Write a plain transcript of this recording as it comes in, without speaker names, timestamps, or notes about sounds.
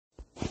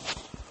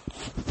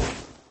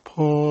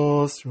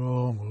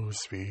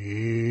Postumus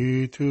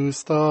Vitus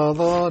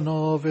Stella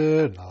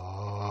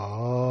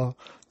Novena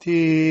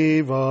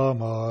Diva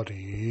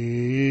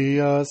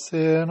Maria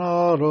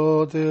Sena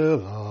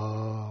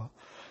Rodilla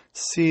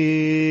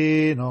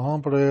Si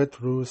non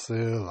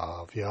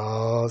pretrusila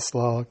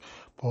vjaslak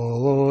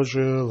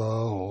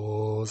Položila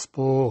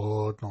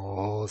Gospod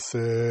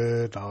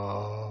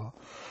nosena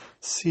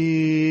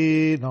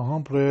Si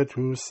non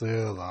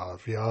pretrusila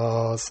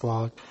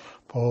vjaslak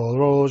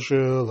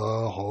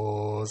Položila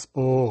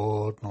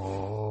Gospod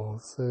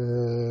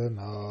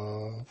nosena.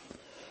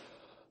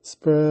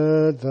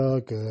 Spread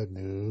the good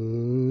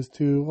news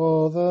to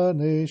all the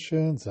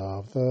nations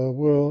of the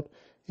world.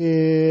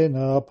 In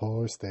a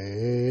poor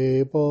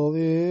stable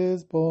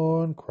is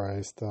born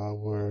Christ the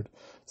Word.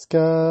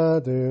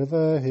 Scatter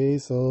the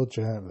hazel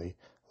gently,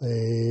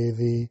 lay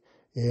the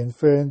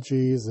infant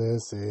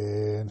Jesus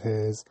in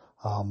his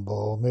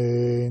humble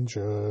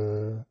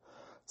manger.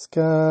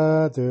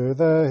 Scatter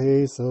the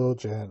hazel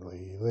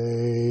gently,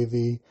 lay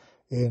the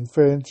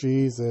infant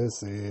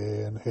Jesus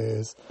in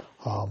his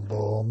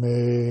humble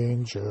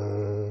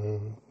manger.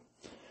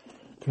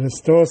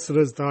 Christos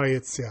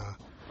razdayetsya,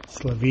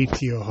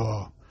 slaviti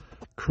Yoho.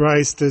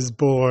 Christ is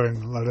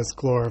born, let us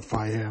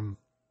glorify him.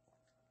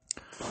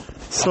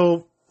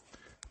 So,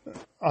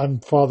 I'm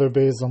Father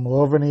Basil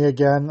Malovany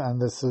again,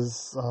 and this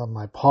is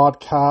my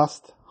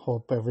podcast.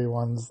 Hope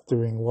everyone's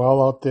doing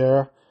well out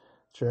there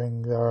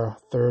during their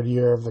third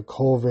year of the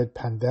COVID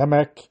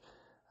pandemic.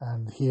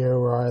 And here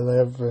where I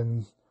live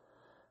in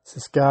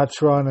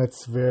Saskatchewan,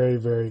 it's very,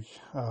 very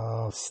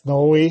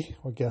snowy.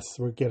 I guess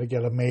we're going to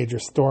get a major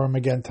storm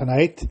again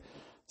tonight.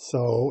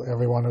 So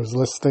everyone who's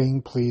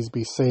listening, please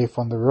be safe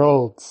on the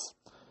roads.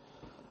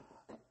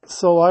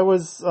 So I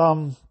was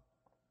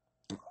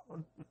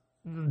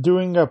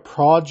doing a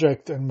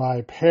project in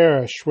my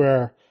parish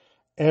where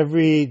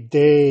every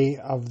day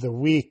of the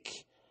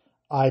week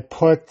I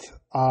put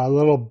a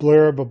little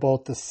blurb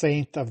about the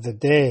saint of the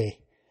day.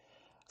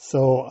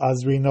 So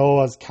as we know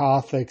as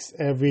Catholics,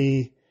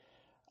 every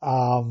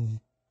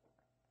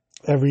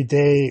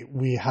day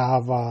we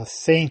have a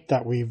saint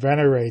that we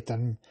venerate,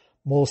 and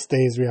most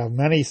days we have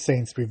many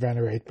saints we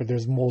venerate, but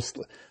there's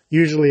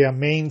usually a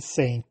main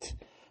saint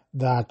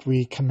that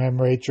we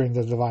commemorate during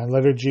the Divine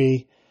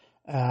Liturgy,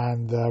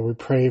 and we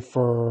pray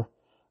for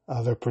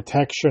their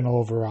protection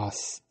over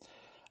us.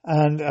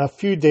 And a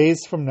few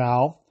days from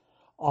now,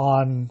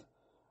 on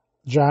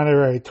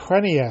January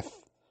 20th,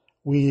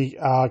 we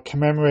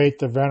commemorate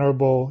the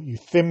Venerable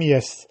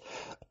Euthymius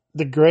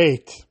the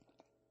Great.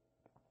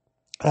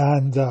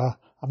 And I'm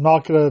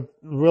not going to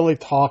really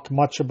talk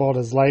much about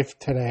his life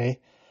today.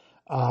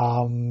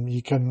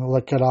 You can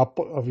look it up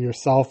of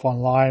yourself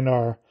online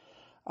or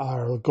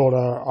go to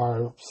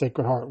our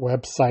Sacred Heart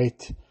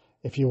website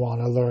if you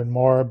want to learn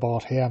more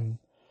about him.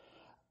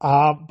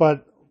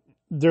 But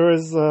there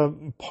is a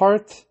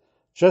part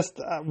just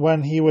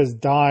when he was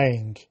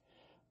dying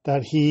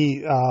that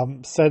he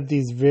said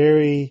these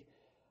very,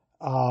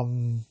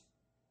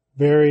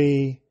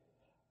 very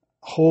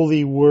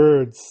holy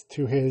words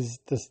to his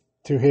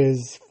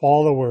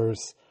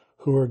followers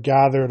who were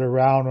gathered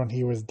around when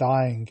he was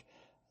dying,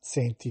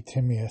 Saint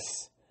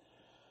Euthymius.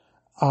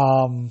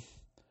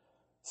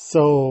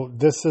 So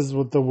this is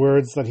what the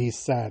words that he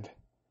said.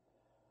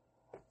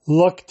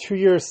 Look to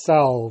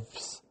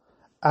yourselves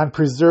and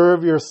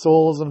preserve your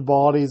souls and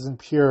bodies in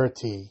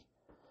purity.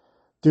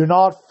 Do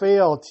not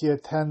fail to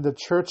attend the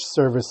church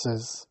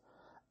services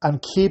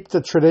and keep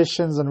the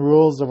traditions and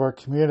rules of our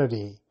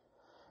community.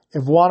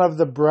 If one of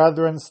the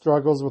brethren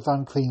struggles with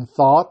unclean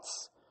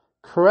thoughts,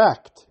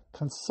 correct,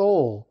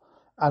 console,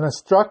 and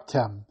instruct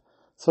him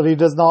so that he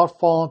does not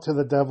fall into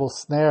the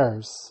devil's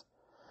snares.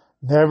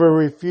 Never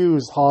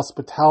refuse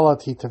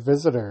hospitality to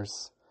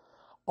visitors.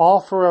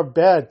 Offer a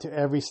bed to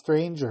every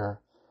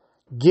stranger.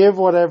 Give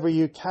whatever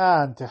you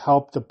can to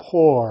help the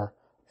poor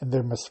in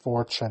their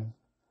misfortune.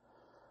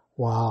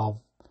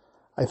 Wow.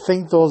 I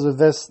think those are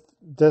this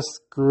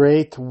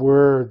great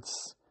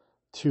words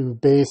to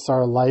base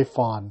our life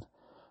on.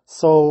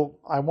 So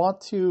I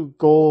want to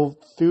go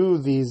through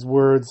these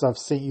words of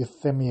St.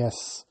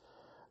 Euthymius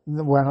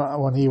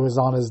when he was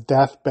on his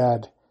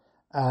deathbed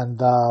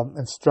and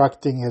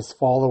instructing his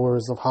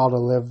followers of how to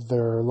live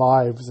their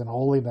lives in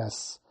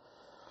holiness.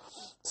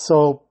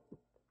 So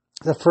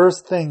the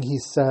first thing he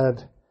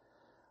said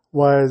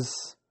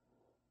was,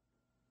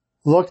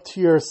 look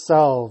to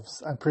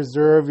yourselves and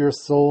preserve your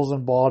souls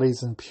and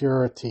bodies in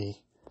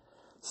purity.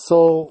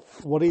 So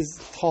what he's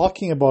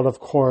talking about, of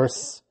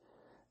course,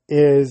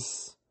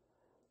 is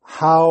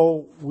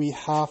how we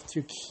have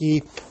to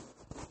keep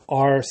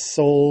our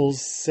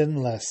souls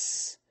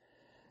sinless.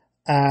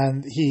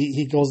 And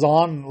he goes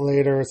on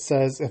later,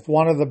 says, if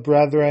one of the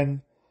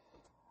brethren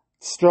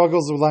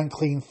struggles with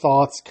unclean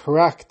thoughts,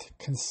 correct,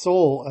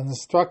 console, and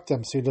instruct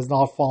him so he does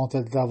not fall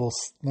into the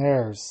devil's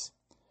snares.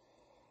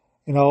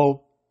 You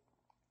know,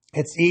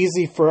 it's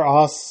easy for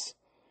us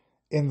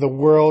in the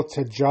world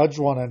to judge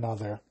one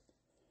another,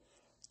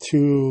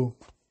 to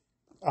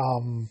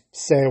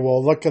say,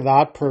 well, look at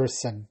that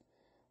person.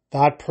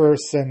 That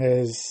person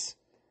is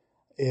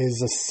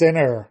is a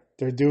sinner.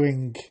 They're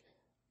doing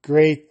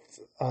great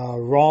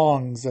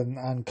wrongs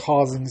and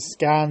causing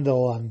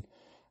scandal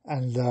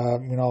and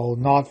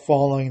not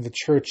following the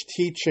church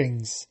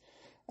teachings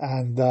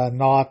and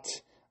not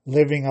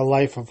living a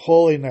life of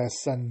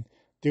holiness and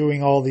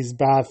doing all these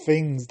bad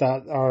things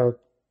that are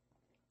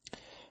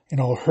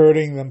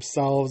hurting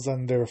themselves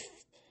and their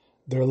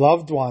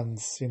loved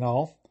ones.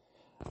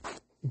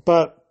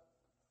 But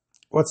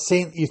what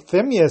Saint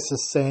Euthymius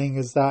is saying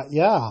is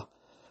that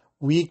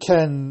we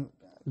can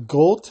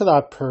go to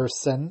that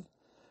person.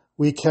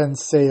 We can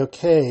say,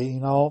 okay,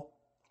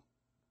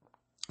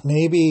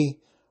 maybe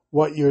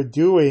what you're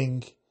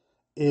doing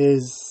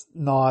is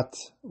not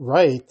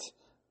right,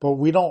 but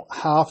we don't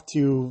have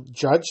to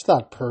judge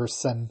that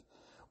person.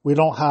 We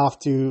don't have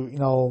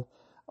to,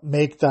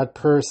 make that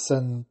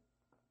person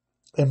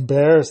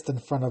embarrassed in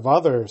front of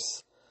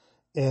others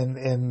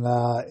in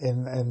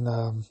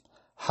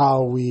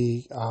how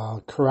we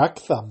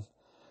correct them.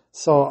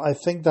 So I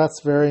think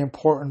that's a very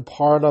important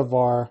part of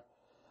our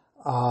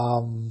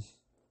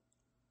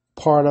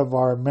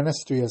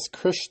ministry as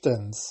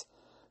Christians,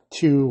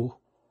 to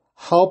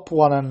help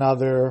one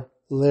another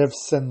live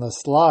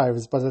sinless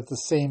lives, but at the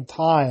same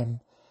time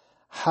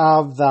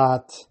have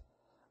that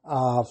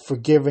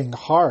forgiving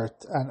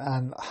heart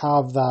and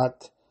have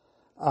that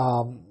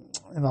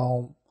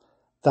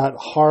that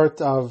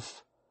heart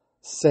of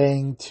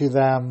saying to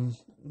them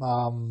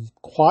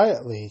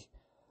quietly,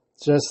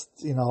 just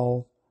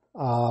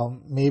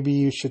maybe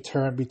you should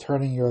be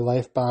turning your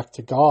life back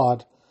to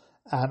God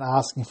and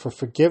asking for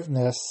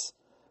forgiveness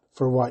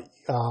for what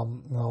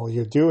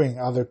you're doing.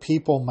 Other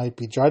people might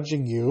be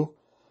judging you,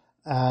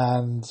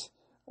 and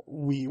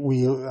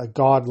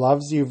God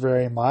loves you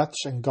very much,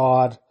 and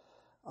God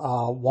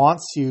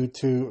wants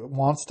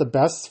the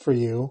best for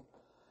you,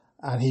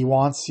 and He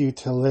wants you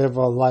to live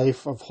a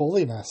life of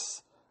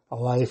holiness, a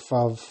life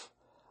of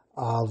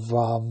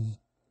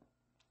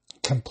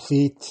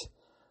complete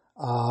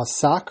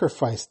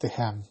sacrifice to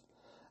Him.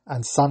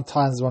 And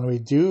sometimes when we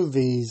do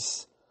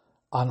these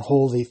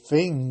unholy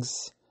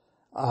things,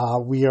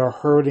 we are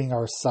hurting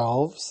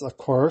ourselves, of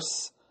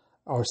course,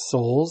 our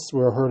souls.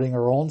 We're hurting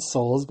our own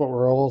souls, but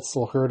we're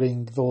also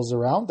hurting those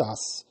around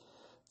us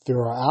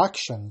through our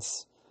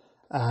actions.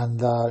 And,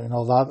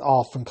 that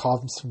often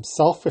comes from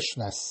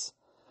selfishness,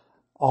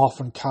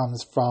 often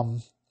comes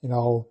from,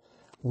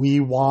 we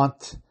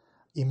want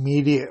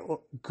immediate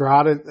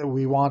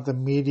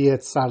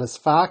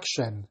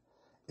satisfaction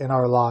in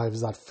our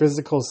lives, that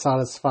physical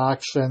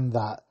satisfaction,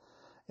 that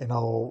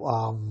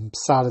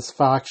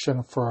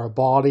satisfaction for our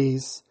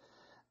bodies.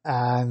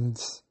 And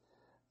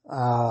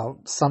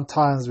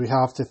sometimes we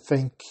have to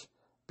think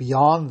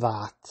beyond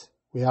that.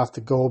 We have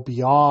to go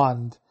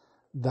beyond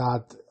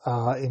that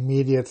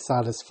immediate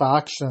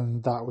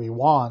satisfaction that we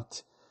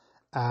want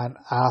and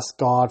ask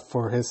God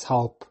for His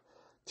help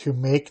to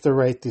make the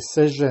right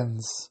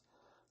decisions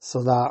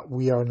so that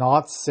we are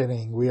not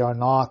sinning, we are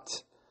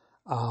not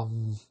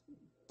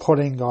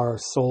putting our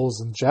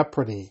souls in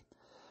jeopardy.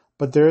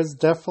 But there is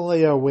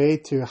definitely a way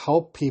to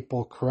help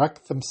people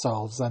correct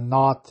themselves and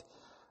not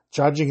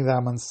judging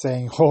them and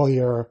saying, oh,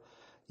 you're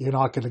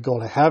not going to go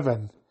to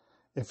heaven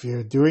if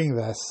you're doing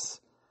this.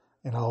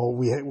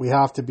 We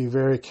have to be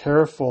very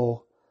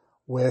careful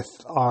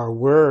with our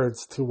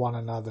words to one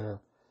another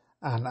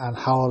and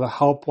how to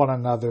help one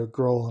another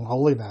grow in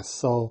holiness.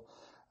 So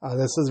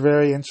this is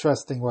very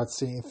interesting what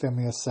St.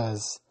 Euthymius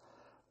says.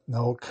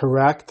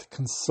 Correct,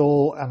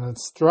 console, and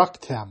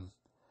instruct him.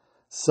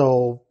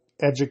 So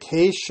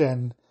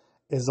education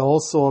is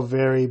also a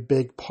very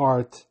big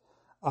part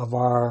of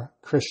our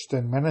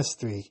Christian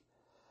ministry.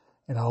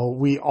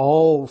 We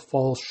all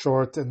fall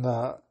short in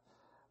the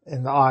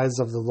eyes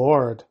of the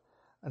Lord.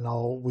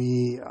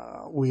 We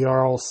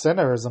are all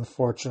sinners,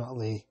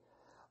 unfortunately,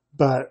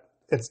 but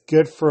it's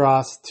good for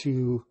us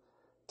to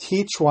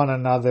teach one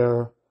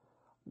another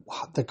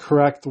the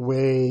correct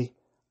way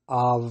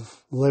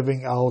of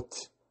living out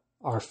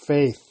our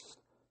faith,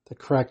 the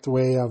correct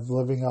way of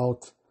living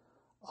out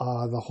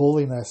the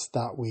holiness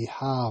that we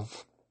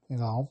have,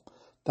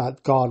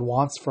 that God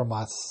wants from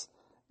us,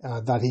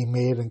 that He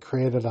made and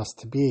created us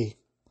to be.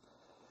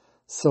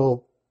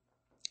 So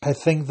I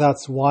think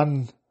that's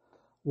one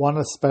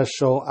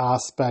special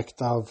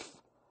aspect of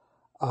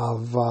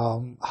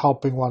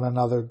helping one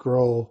another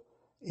grow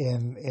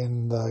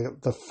in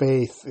the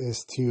faith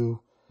is to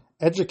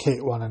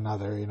educate one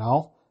another.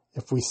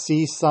 If we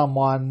see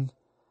someone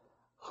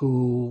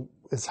who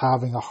is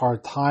having a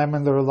hard time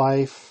in their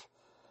life,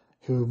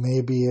 who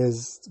maybe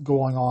is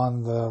going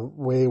on the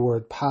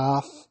wayward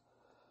path,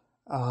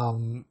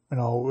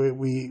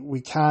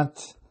 we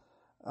can't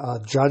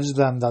judge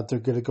them that they're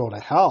going to go to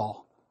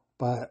hell,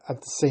 but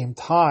at the same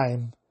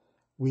time,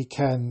 we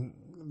can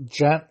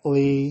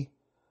gently,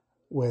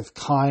 with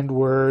kind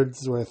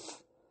words,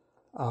 with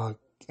a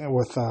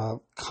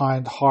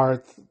kind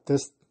heart,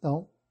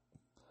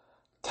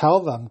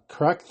 tell them,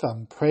 correct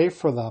them, pray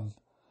for them,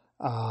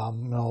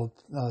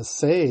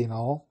 say,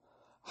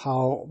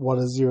 what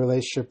is your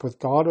relationship with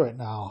God right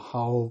now?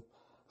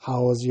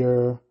 How is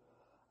your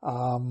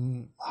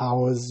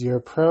How is your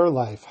prayer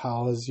life?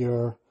 How is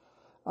your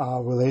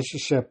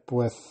relationship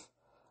with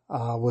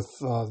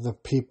the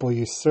people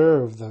you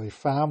serve, your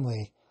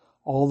family?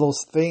 All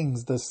those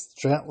things, just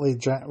gently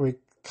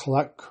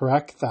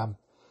correct them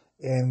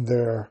in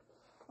their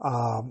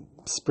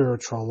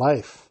spiritual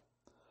life.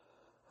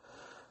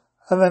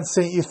 And then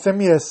St.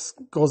 Euthymius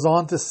goes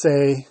on to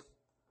say,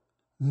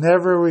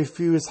 never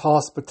refuse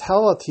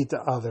hospitality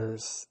to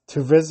others,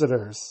 to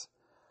visitors.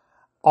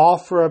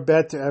 Offer a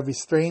bed to every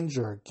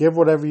stranger. Give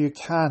whatever you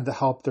can to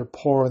help their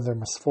poor in their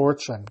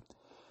misfortune.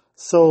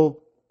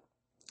 So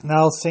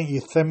now St.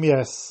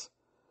 Euthymius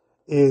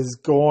is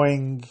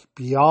going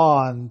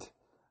beyond,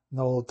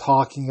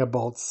 talking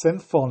about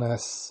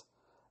sinfulness,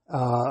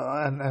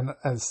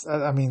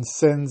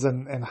 sins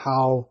and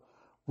how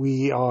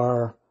we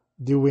are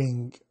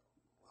doing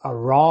a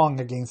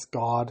wrong against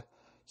God.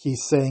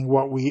 He's saying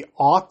what we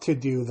ought to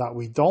do that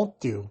we don't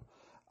do.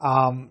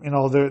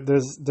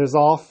 There's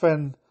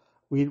often,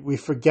 we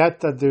forget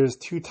that there's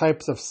two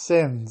types of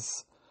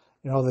sins,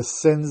 the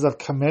sins of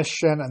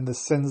commission and the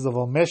sins of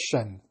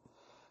omission.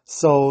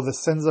 So the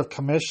sins of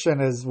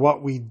commission is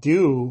what we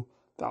do,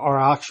 our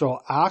actual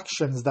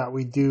actions that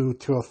we do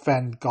to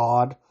offend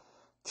God,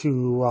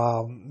 to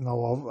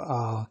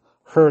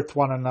hurt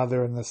one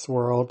another in this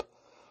world.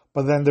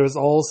 But then there's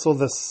also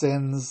the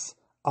sins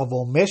of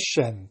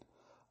omission,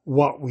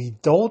 what we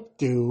don't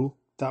do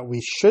that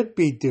we should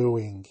be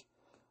doing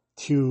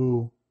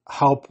to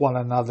help one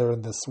another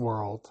in this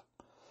world.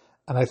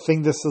 And I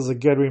think this is a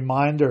good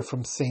reminder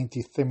from St.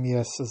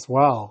 Euthymius as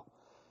well.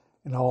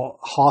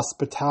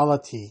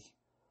 Hospitality.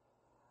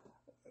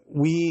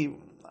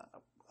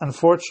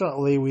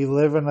 Unfortunately, we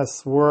live in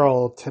this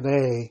world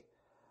today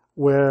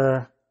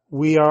where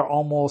we are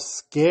almost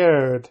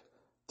scared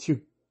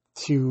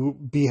to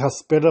be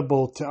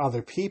hospitable to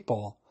other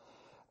people,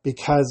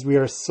 because we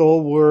are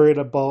so worried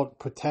about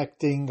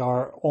protecting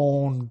our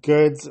own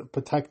goods,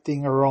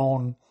 protecting our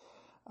own,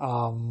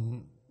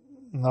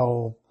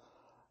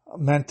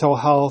 mental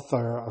health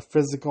or our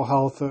physical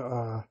health,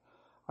 or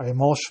our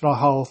emotional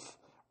health.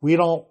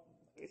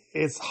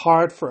 It's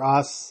hard for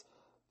us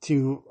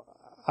to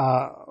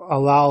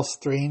allow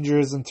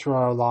strangers into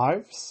our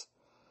lives.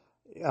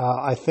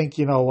 I think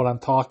you know what I'm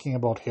talking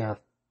about here.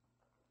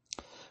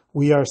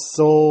 We are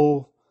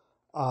so,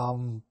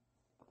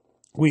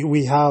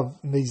 we have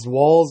these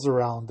walls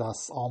around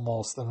us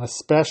almost, and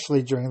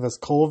especially during this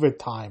COVID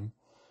time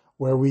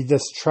where we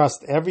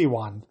distrust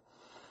everyone.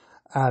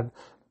 And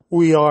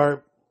we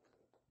are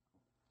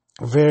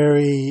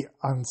very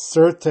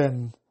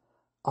uncertain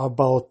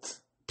about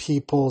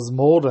people's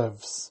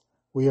motives.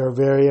 We are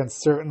very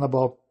uncertain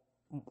about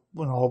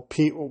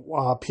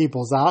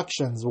people's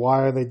actions.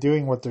 Why are they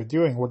doing what they're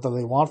doing? What do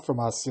they want from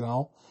us?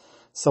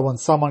 So when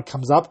someone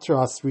comes up to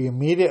us, we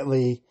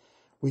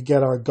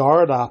get our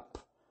guard up,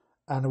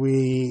 and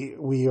we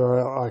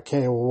are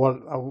okay.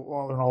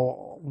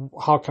 Well,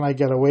 how can I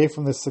get away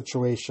from this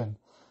situation?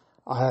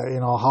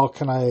 How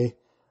can I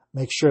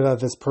make sure that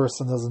this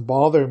person doesn't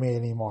bother me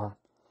anymore?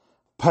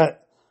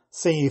 But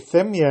St.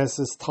 Euthymius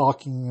is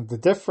talking the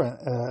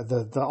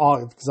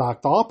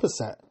exact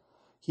opposite.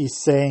 He's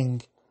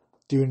saying,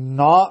 do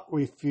not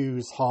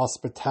refuse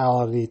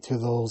hospitality to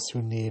those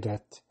who need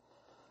it.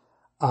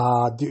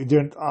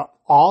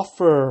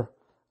 Offer,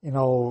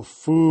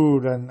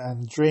 food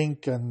and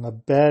drink and a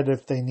bed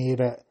if they need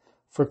it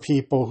for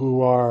people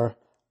who are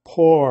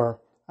poor,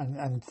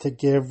 and to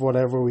give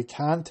whatever we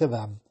can to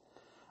them.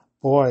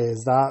 Boy,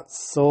 is that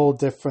so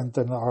different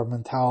than our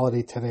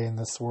mentality today in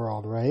this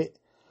world, right?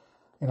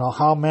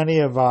 How many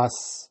of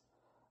us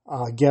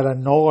get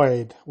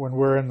annoyed when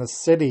we're in the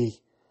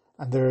city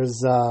and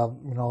there's, a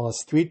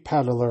street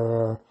peddler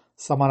or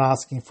someone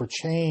asking for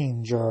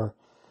change or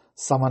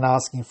someone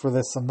asking for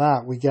this and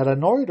that. We get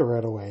annoyed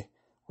right away.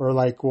 We're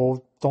like,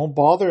 well, don't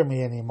bother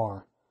me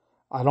anymore.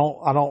 I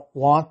don't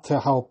want to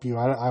help you.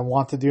 I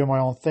want to do my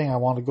own thing. I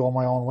want to go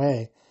my own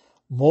way.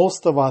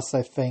 Most of us,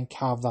 I think,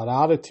 have that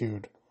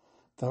attitude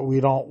that we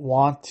don't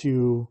want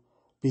to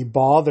be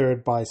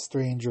bothered by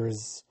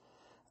strangers.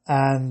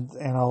 And,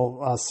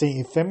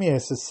 St.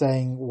 Euthymius is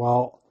saying,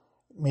 well,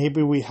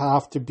 maybe we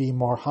have to be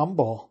more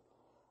humble.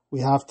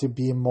 We have to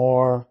be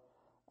more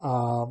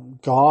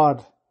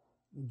God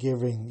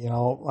giving,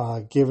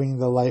 giving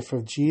the life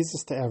of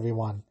Jesus to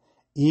everyone,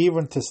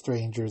 even to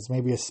strangers,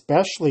 maybe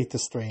especially to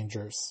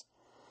strangers.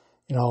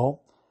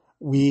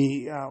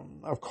 We,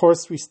 of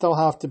course, we still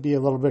have to be a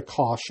little bit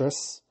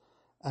cautious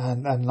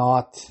and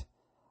not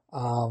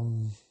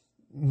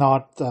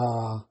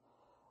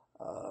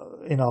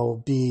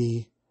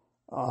be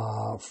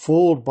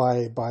fooled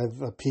by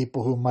the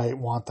people who might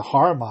want to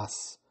harm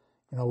us.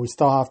 We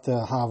still have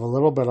to have a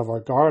little bit of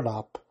our guard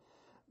up,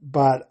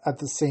 but at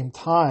the same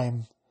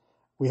time,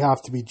 we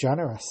have to be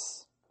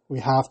generous.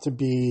 We have to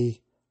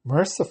be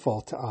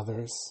merciful to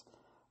others.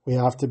 We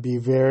have to be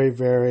very,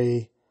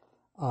 very,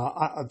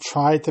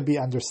 try to be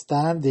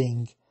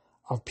understanding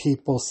of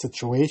people's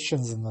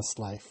situations in this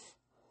life,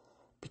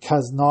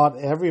 because not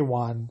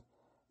everyone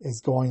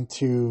is going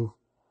to,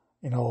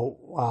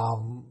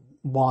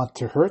 want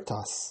to hurt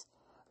us.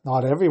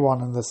 Not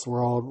everyone in this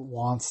world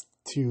wants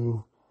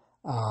to,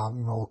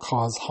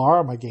 cause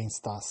harm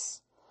against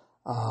us.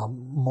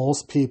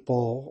 Most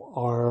people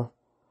are,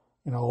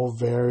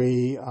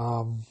 very,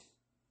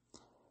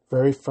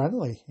 very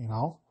friendly,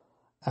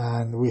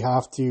 and we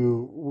have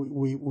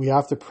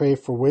to pray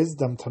for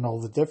wisdom to know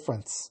the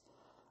difference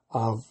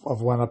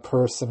of when a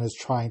person is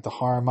trying to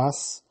harm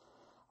us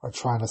or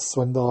trying to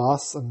swindle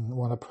us, and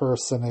when a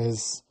person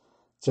is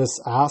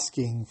just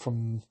asking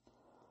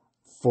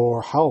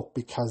for help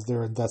because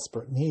they're in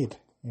desperate need,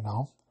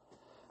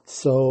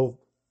 So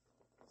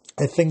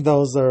I think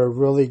those are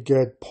really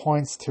good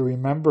points to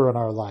remember in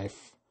our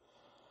life,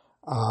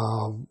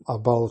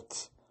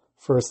 about,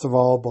 first of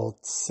all,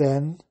 about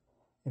sin,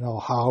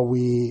 how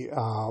we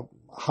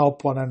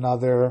help one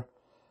another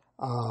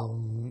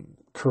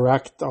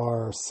correct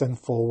our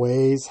sinful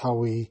ways, how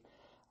we,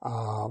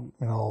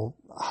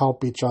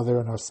 help each other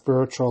in our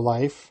spiritual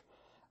life.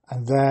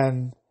 And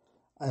then,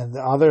 on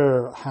the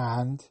other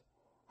hand,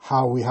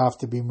 how we have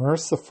to be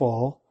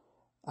merciful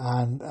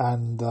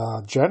and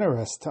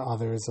generous to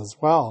others as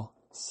well.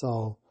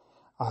 So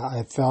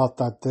I felt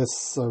that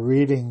this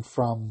reading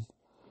from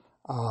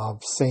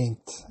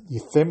Saint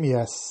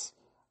Euthymius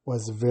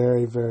was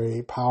very,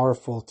 very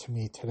powerful to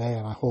me today,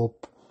 and I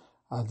hope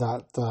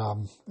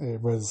that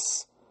it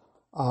was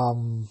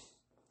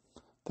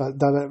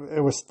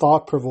it was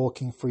thought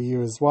provoking for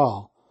you as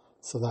well,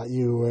 so that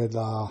you would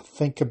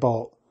think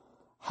about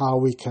how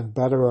we can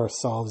better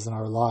ourselves in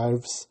our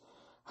lives,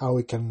 how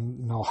we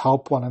can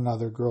help one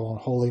another grow in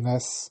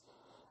holiness,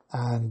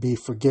 and be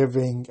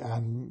forgiving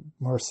and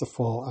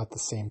merciful at the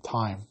same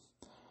time.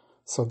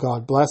 So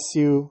God bless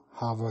you.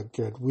 Have a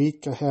good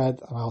week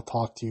ahead, and I'll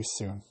talk to you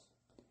soon.